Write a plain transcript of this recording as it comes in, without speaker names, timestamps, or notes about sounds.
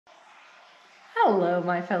Hello,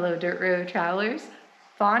 my fellow dirt road travelers.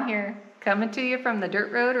 Fawn here, coming to you from the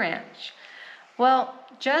Dirt Road Ranch. Well,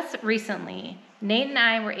 just recently, Nate and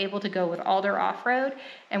I were able to go with Alder off-road,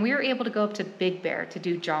 and we were able to go up to Big Bear to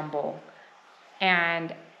do John Bull.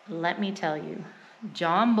 And let me tell you,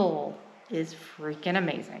 John Bull is freaking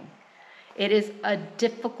amazing. It is a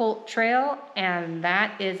difficult trail, and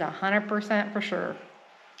that is 100% for sure.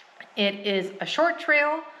 It is a short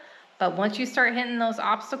trail, but once you start hitting those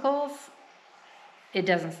obstacles, it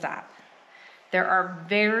doesn't stop. There are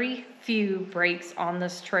very few breaks on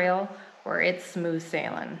this trail where it's smooth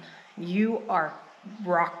sailing. You are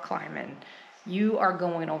rock climbing. You are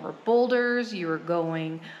going over boulders. You are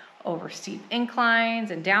going over steep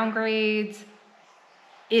inclines and downgrades.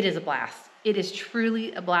 It is a blast. It is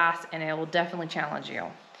truly a blast, and it will definitely challenge you.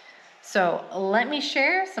 So let me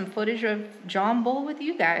share some footage of John Bull with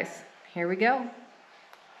you guys. Here we go.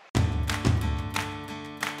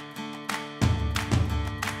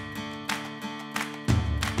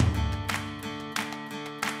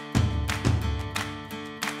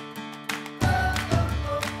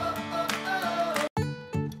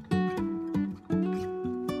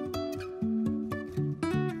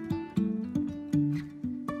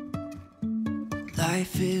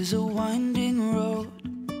 Life is a winding road,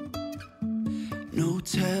 no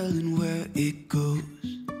telling where it goes.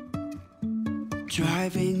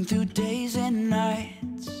 Driving through days and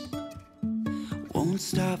nights, won't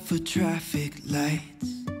stop for traffic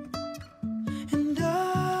lights. And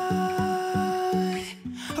I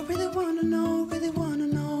really wanna know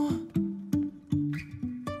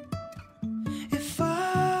if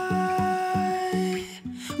I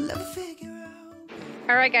will ever figure out.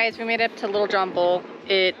 All right, guys, we made it up to Little John Bull.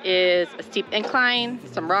 It is a steep incline,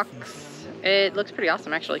 some rocks. It looks pretty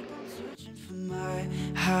awesome, actually. Searching for my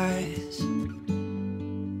highs.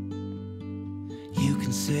 You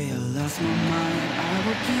can say I lost my mind. I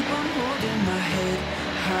will keep on holding my head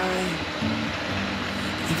high,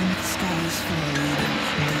 even if the sky is falling down.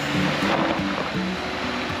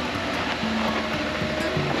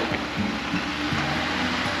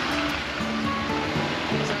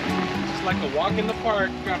 Just like a walk in the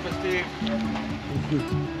park, Grandpa Steve.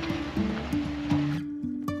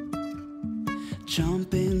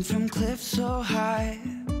 Jumping from cliffs so high,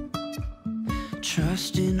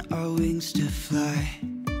 trusting our wings to fly.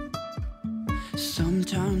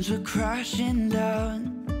 Sometimes we're crashing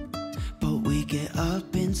down, but we get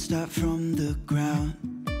up and start from the ground.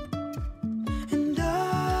 And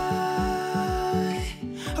I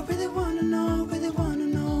really wanna know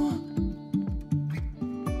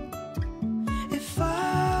if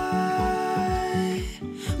I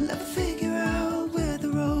will ever figure out where the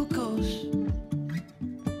road goes.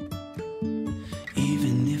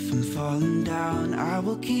 Even if I'm falling down, I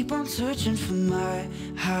will keep on searching for my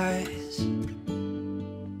highs.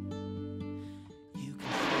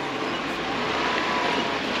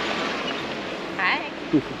 Hi.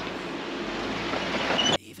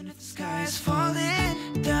 Even if the sky is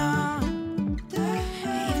falling down,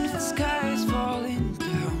 even if the sky is falling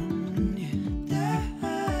down, yeah.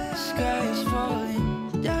 The sky is falling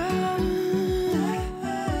down.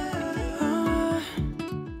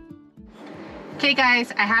 Okay,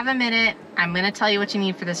 guys, I have a minute. I'm gonna tell you what you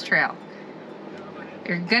need for this trail.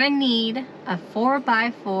 You're gonna need a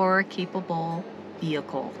 4x4 capable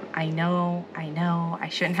vehicle. I know, I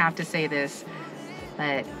shouldn't have to say this,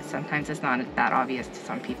 but sometimes it's not that obvious to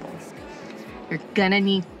some people. You're gonna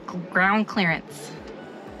need ground clearance.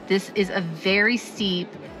 This is a very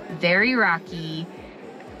steep, very rocky,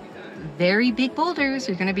 very big boulders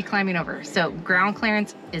you're gonna be climbing over. So ground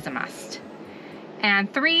clearance is a must.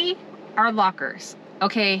 And 3 are lockers.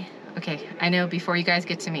 Okay, I know before you guys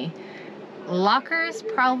get to me. Lockers,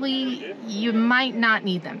 probably, you might not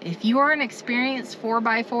need them. If you are an experienced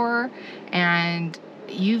 4x4 and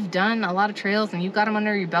you've done a lot of trails and you've got them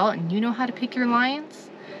under your belt and you know how to pick your lines,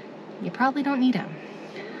 you probably don't need them.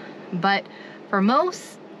 But for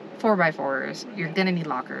most 4x4s, you're gonna need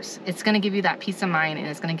lockers. It's gonna give you that peace of mind, and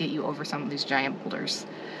it's gonna get you over some of these giant boulders.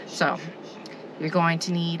 So you're going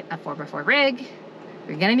to need a 4x4 rig,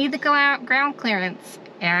 you're gonna need the ground clearance,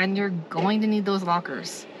 and you're going to need those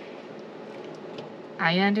lockers.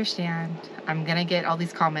 I understand. I'm gonna get all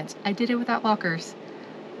these comments. I did it without lockers.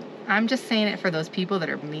 I'm just saying it for those people that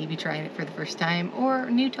are maybe trying it for the first time or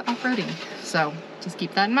new to off-roading. So just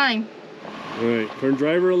keep that in mind. All right, turn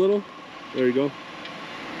driver a little. There you go.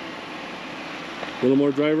 A little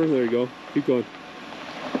more driver. There you go. Keep going.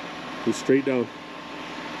 Go straight down.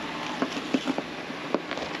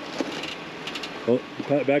 Oh,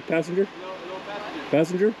 back passenger? No passenger.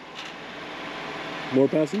 Passenger? More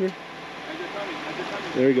passenger?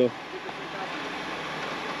 There you go.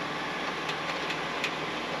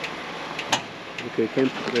 Okay, turn.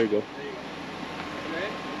 There you go.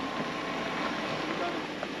 Ready?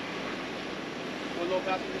 One low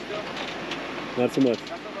passenger still? Not so much. Not so much,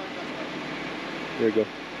 not so much. There you go.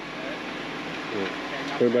 Okay,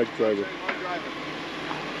 Yeah. Turn back to driver. Hard driver.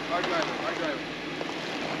 Hard driver, hard driver.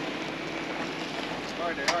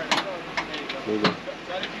 Harder, harder. There you go. There you go.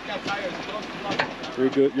 Try to keep that tire as close as possible. You're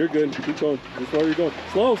good. You're good. Keep going. Just where you're going.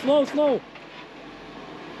 Slow, slow, slow.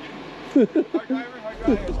 Hard driver,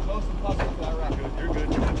 as close as possible to that rock. You're good.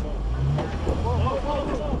 You're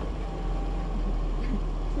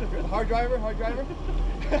good. Hard driver, hard driver.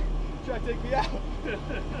 Try to take me out.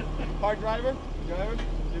 Hard driver, driver.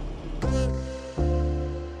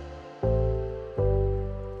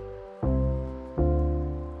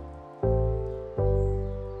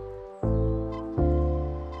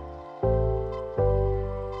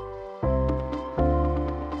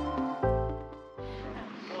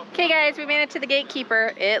 Okay guys, we made it to the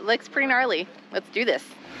gatekeeper. It looks pretty gnarly. Let's do this.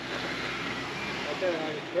 Okay,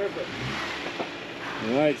 perfect.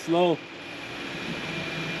 All right, slow.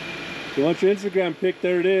 If you want your Instagram pic,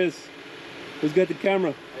 there it is. Who's got the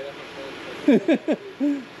camera? Hold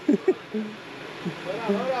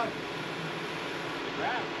on.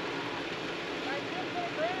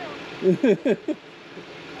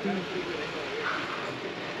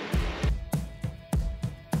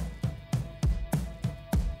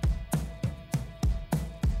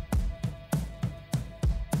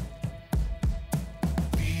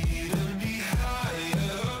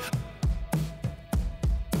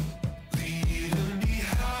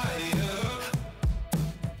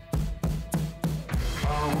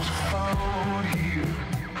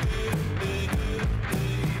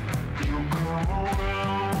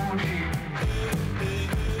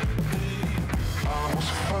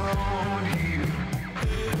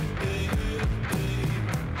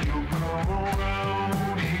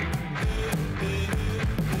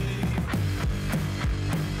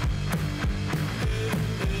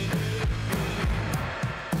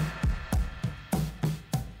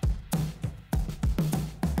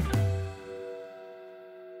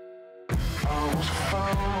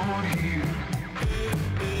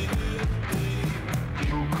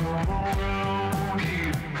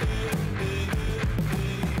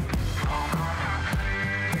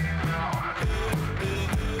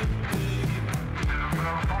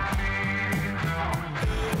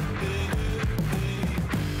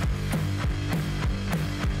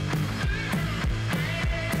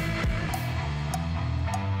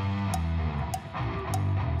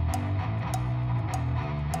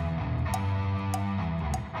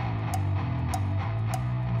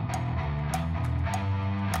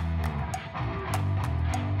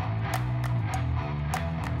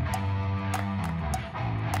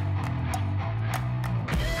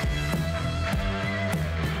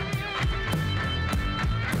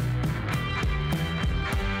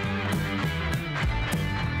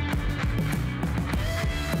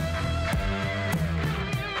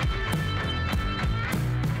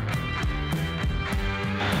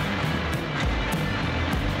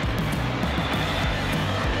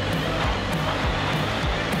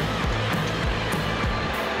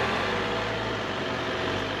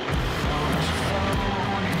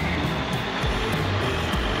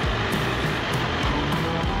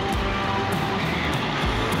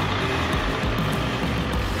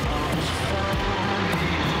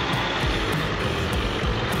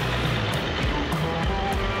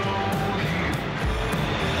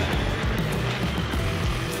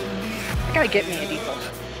 Gotta get me a diesel.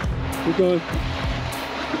 Keep going.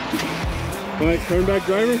 All right, turn back,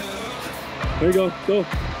 driver. There you go. Go.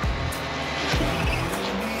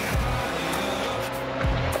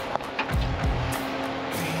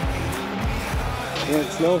 All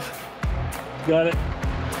right, slow. Got it.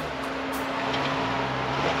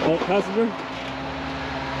 Oh, passenger.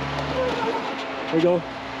 There you go.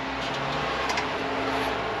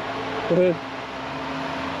 Go ahead.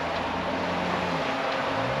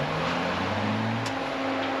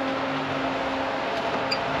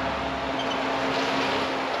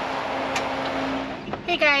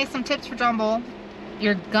 Hey guys, some tips for John Bull.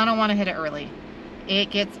 You're gonna want to hit it early. It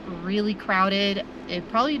gets really crowded. It'd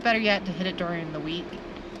probably be better yet to hit it during the week,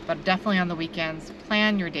 but definitely on the weekends.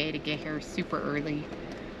 Plan your day to get here super early.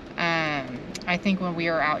 I think when we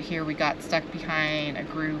were out here, we got stuck behind a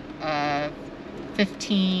group of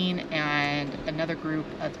 15 and another group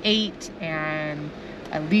of 8 and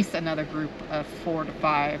at least another group of 4 to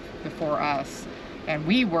 5 before us. And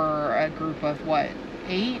we were a group of what,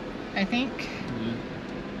 8, I think? Mm-hmm.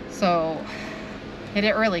 So hit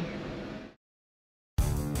it early.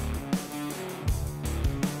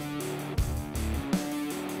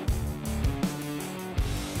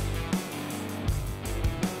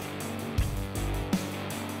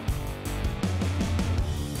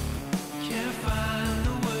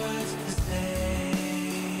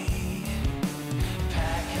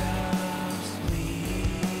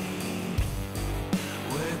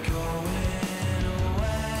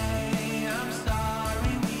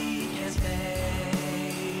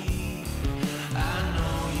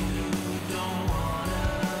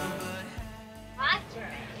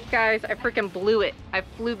 Guys, I freaking blew it. I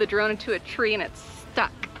flew the drone into a tree and it's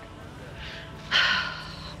stuck.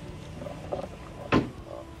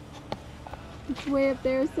 It's way up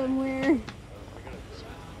there somewhere.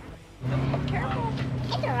 Careful.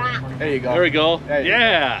 It's a rock. There you go. There we go. There you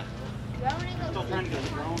yeah.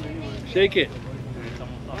 Shake it.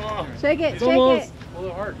 Shake it, It's almost. it. Pull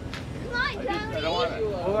it hard. Come on, Johnny. I don't want it.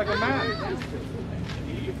 Pull like a man.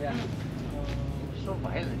 Come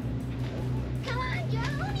on,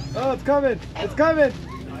 Johnny. Oh, it's coming. It's coming.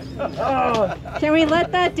 Oh. Can we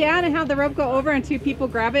let that down and have the rope go over and two people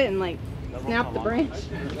grab it and like snap the branch?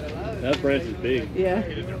 That branch is big. Yeah.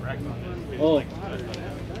 Oh. I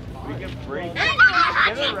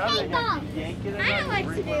know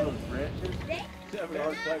what to do.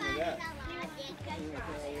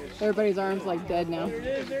 Everybody's arms like dead now.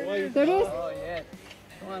 There it is.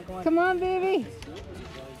 Come on, baby.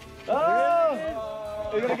 Oh.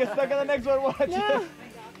 You're gonna get stuck on the next one. Watch. No.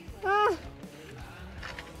 Ah.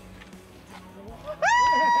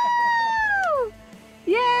 Woo!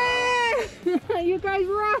 Yay! You guys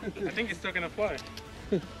rock. I think it's still gonna fly.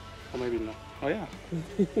 Oh, maybe not. Oh yeah.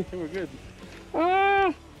 I think we're good.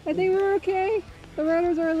 Ah, I think we're okay. The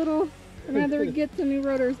rotors are a little. I'm gonna have to get some new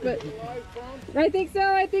rotors, but I think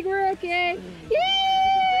so. I think we're okay.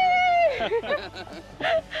 Yay!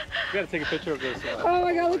 We gotta take a picture of this. Oh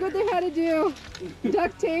my God! Look what they had to do.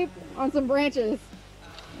 Duct tape on some branches.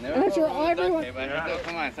 I'm sure everyone.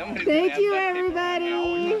 Come on, somebody. Thank you,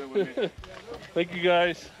 everybody. Thank you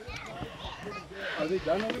guys. Are they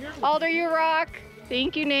done over here? Alder, you rock.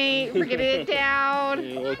 Thank you, Nate, for getting it down.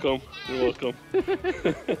 You're welcome. You're welcome.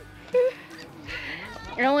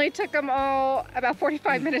 It only took them all about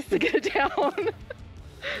 45 minutes to get it down.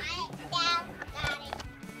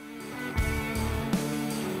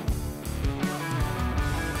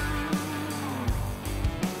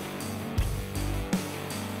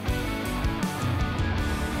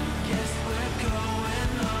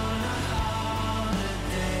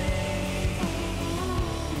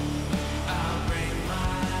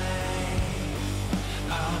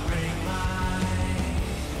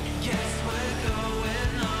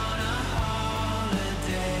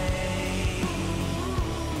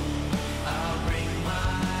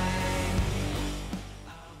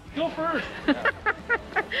 Go first.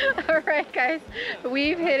 All right, guys,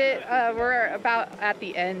 we've hit it. We're about at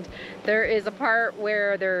the end. There is a part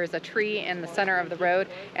where there's a tree in the center of the road,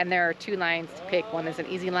 and there are two lines to pick. One is an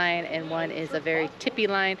easy line, and one is a very tippy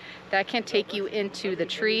line that can take you into the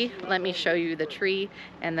tree. Let me show you the tree,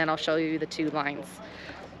 and then I'll show you the two lines.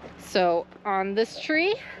 So on this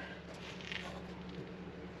tree,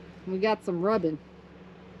 we got some rubbing.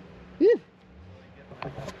 Whew.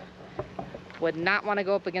 Would not want to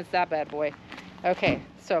go up against that bad boy. Okay,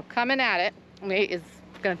 so coming at it, Nate is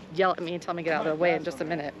gonna yell at me and tell me to get out of the way in just a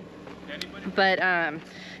minute. But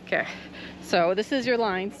okay, so this is your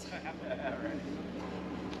lines.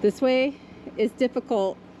 This way is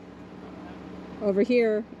difficult. Over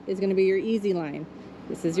here is gonna be your easy line.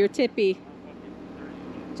 This is your tippy.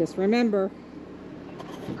 Just remember.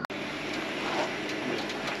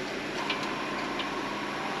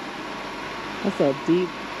 That's a deep.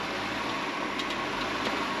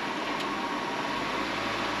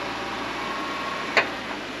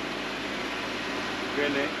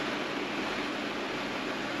 Good, Nate.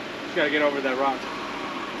 Just gotta get over that rock.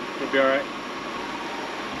 You'll be alright.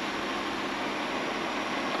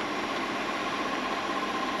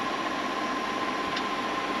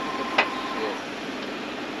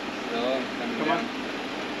 Come on.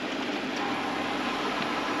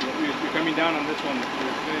 You're coming down on this one.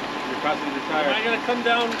 Your passenger tire. Am I gonna come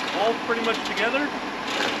down all pretty much together?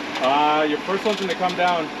 Your first one's gonna come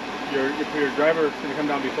down. Your driver's gonna come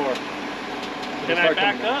down before. Can I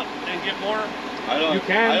back up and get more? You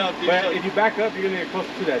can, but if you back up, you're gonna get closer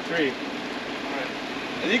to that tree.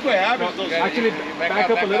 I think what happens No, is actually, back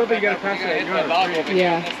up a little bit. You gotta pass that. You're on a tree.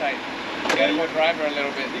 Yeah. You gotta go driver a little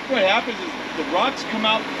bit. I think what happens is the rocks come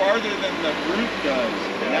out farther than the root does,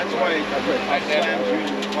 and that's why it slams you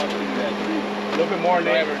into that tree. A little bit more,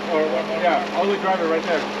 Nate. Or yeah, all the driver right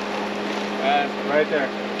there. Right there.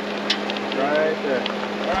 Right there.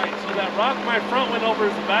 Alright, so that rock my front went over,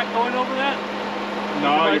 is the back going over that?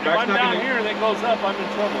 No, your If back's I'm not down gonna. here and it goes up, I'm in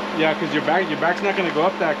trouble. Yeah, because your back's not gonna go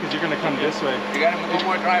up that because you're gonna come this way. You gotta go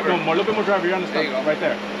more driver. No, more, a little bit more driver. You're on the There you stuff go. right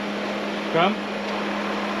there. Come.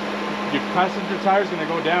 Your passenger tire's gonna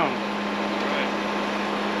go down.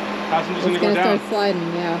 Passenger's It's gonna go gonna down. start sliding,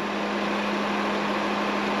 yeah.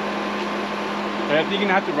 And I think you're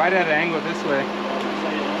gonna have to ride at an angle this way.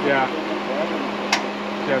 Yeah.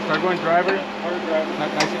 Yeah, start going driver.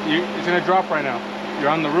 It's gonna drop right now. You're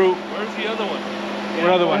on the route. Where's the other one? What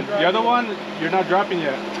other one? The other one, you're not dropping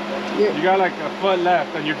yet. You got like a foot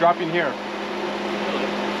left and you're dropping here.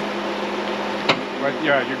 Right,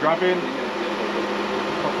 yeah, you're dropping.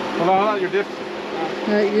 Hold on, your dips.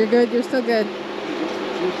 All right, you're good. You're still good.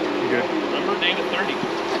 You're good. Remember, negative 30.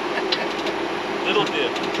 Little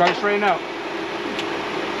dip. Try to straighten out.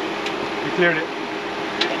 You cleared it.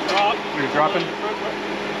 Drop. You're dropping.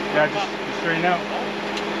 Yeah, just straighten out.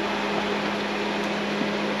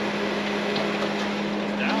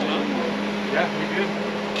 Down, huh? Yeah, you're good.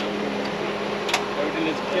 Everything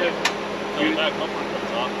is clear. Until the back bumper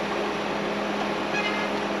comes off.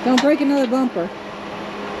 Don't break another bumper.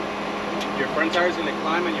 Your front tire's gonna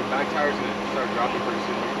climb and your back tire's gonna start dropping pretty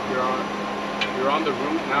soon. You're on the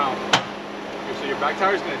route now. So your back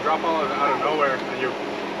tire's gonna drop all out of nowhere, and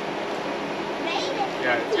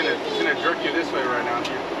it's gonna jerk you this way right now.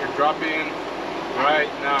 You're dropping right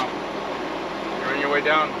now. You're on your way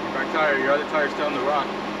down. Your back tire, your other tire's still on the rock.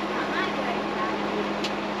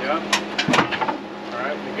 Yep. All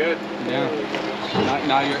right, you're good. Yeah.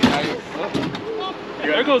 Now you're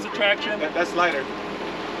There goes the traction. that's lighter.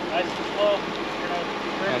 Nice and slow.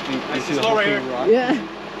 I think Nice and slow right here. Yeah.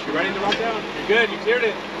 You're riding the rock down. You're good. You cleared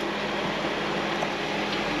it.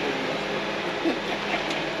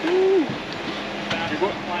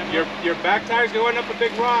 Your back tire's going up a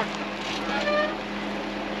big rock.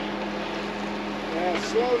 Yeah,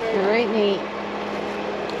 slow All right, Nate.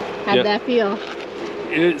 How'd that feel?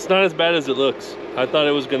 It's not as bad as it looks. I thought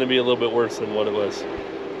it was going to be a little bit worse than what it was.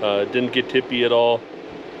 It didn't get tippy at all.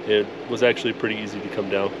 It was actually pretty easy to come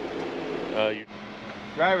down.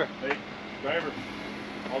 Driver. Hey, driver,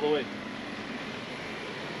 all the way.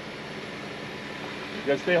 You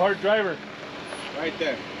gotta stay hard, driver, Right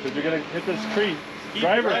there. because you're gonna hit this tree. Keep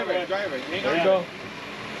Driver. Driver. Hang There you on. go.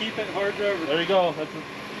 Keep it hard, driver. There you go. That's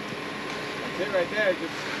it right there.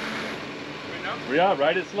 Just Yeah,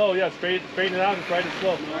 ride it slow. Yeah, straighten it out and ride it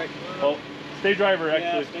slow. right. Oh, stay driver,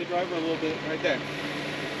 actually. Stay driver a little bit. Right there.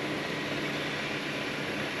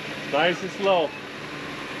 Nice and slow.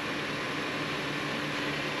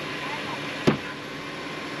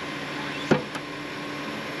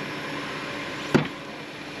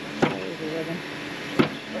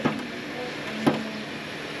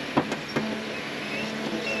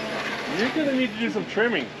 You're gonna need to do some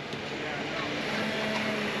trimming.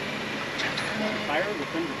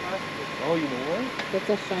 Oh, you know what? It's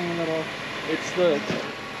a shiny little.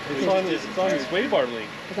 It's on the sway bar link.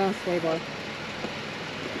 It's on a sway bar.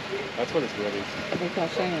 That's what it's running. Look how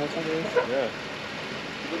shiny it looks like it is. Yeah.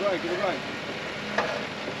 Keep it going. Keep it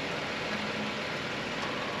going.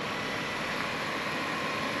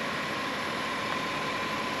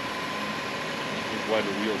 These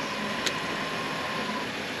wider wheels.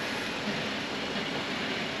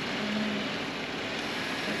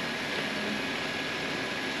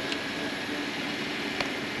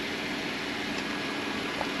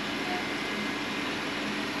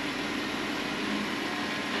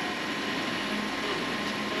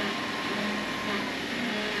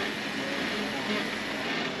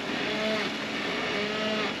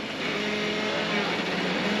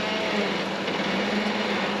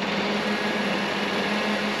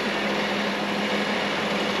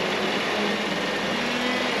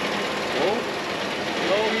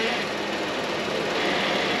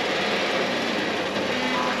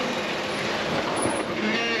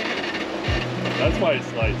 That's why it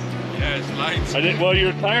slides. Yeah, it slides. I didn't. Well,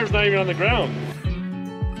 your tire's not even on the ground.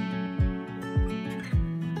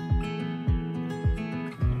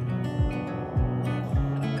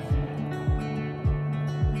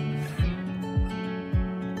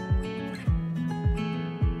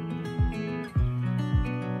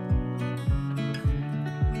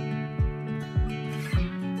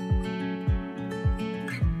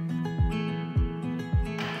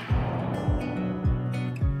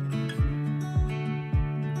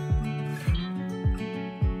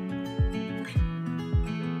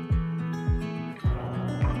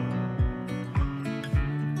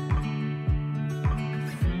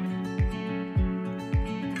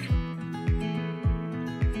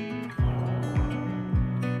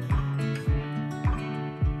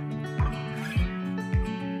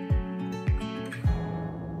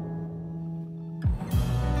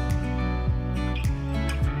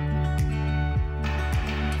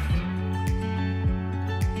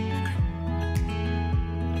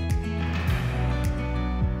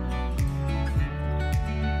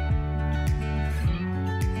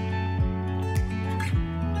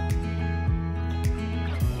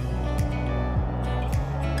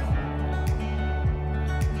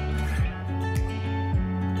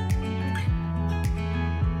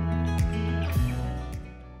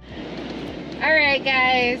 All right,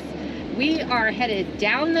 guys. We are headed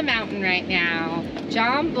down the mountain right now.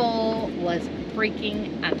 John Bull was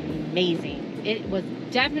freaking amazing. It was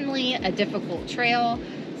definitely a difficult trail.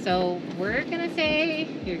 So we're gonna say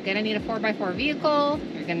you're gonna need a 4x4 vehicle,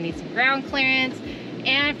 you're gonna need some ground clearance,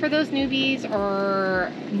 and for those newbies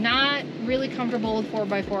or not really comfortable with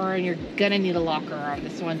 4x4, you're gonna need a locker on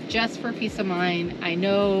this one just for peace of mind. I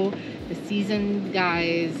know the seasoned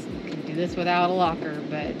guys can do this without a locker,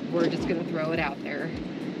 but we're just gonna throw it out there.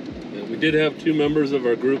 Yeah, we did have 2 members of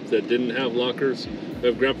our group that didn't have lockers. We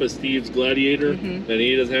have Grandpa Steve's Gladiator, and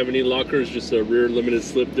he doesn't have any lockers, just a rear limited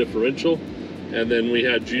slip differential. And then we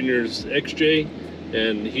had Junior's XJ,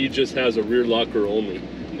 and he just has a rear locker only.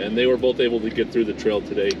 And they were both able to get through the trail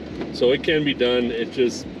today. So it can be done. It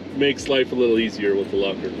just makes life a little easier with the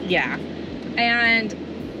locker. Yeah. And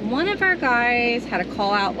one of our guys had a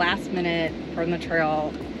call out last minute from the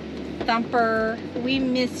trail. Thumper, we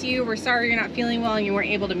miss you. We're sorry you're not feeling well and you weren't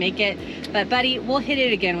able to make it. But buddy, we'll hit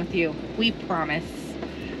it again with you. We promise.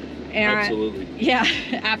 And Absolutely. yeah,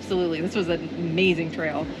 absolutely. This was an amazing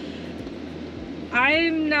trail.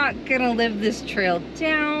 I'm not gonna live this trail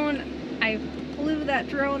down. I flew that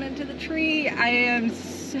drone into the tree. I am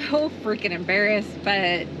so freaking embarrassed,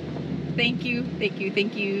 but thank you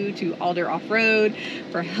to Alder Off-Road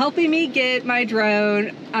for helping me get my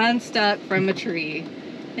drone unstuck from a tree.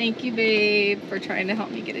 Thank you, babe, for trying to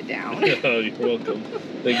help me get it down. Oh, you're welcome.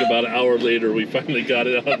 I think about an hour later, we finally got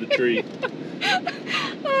it out of the tree.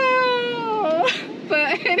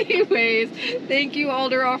 But anyways, thank you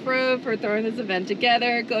Alder Off-Road for throwing this event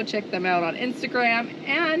together. Go check them out on Instagram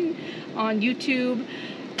and on YouTube.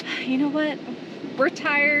 You know what? We're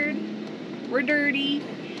tired. We're dirty.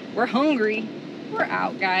 We're hungry. We're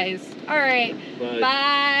out, guys. All right. Bye.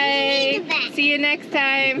 Bye. See you next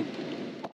time.